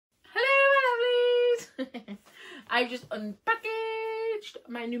I just unpackaged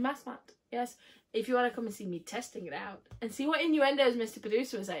my new mask mat. Yes, if you want to come and see me testing it out and see what innuendos Mr.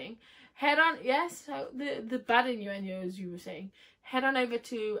 Producer was saying, head on, yes, so the bad innuendos you were saying, head on over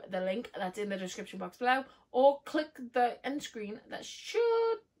to the link that's in the description box below, or click the end screen that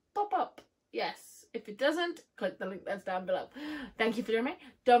should pop up. Yes, if it doesn't, click the link that's down below. Thank you for joining me.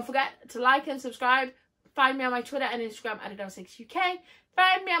 Don't forget to like and subscribe. Find me on my Twitter and Instagram at Adelesexyuk.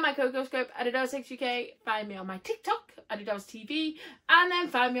 Find me on my Cocoscope at Adelesexyuk. Find me on my TikTok at AdelesTV. And then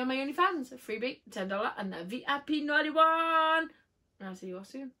find me on my OnlyFans. Freebie, $10 and the VIP naughty one. And I'll see you all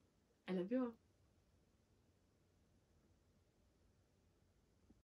soon. I love you all.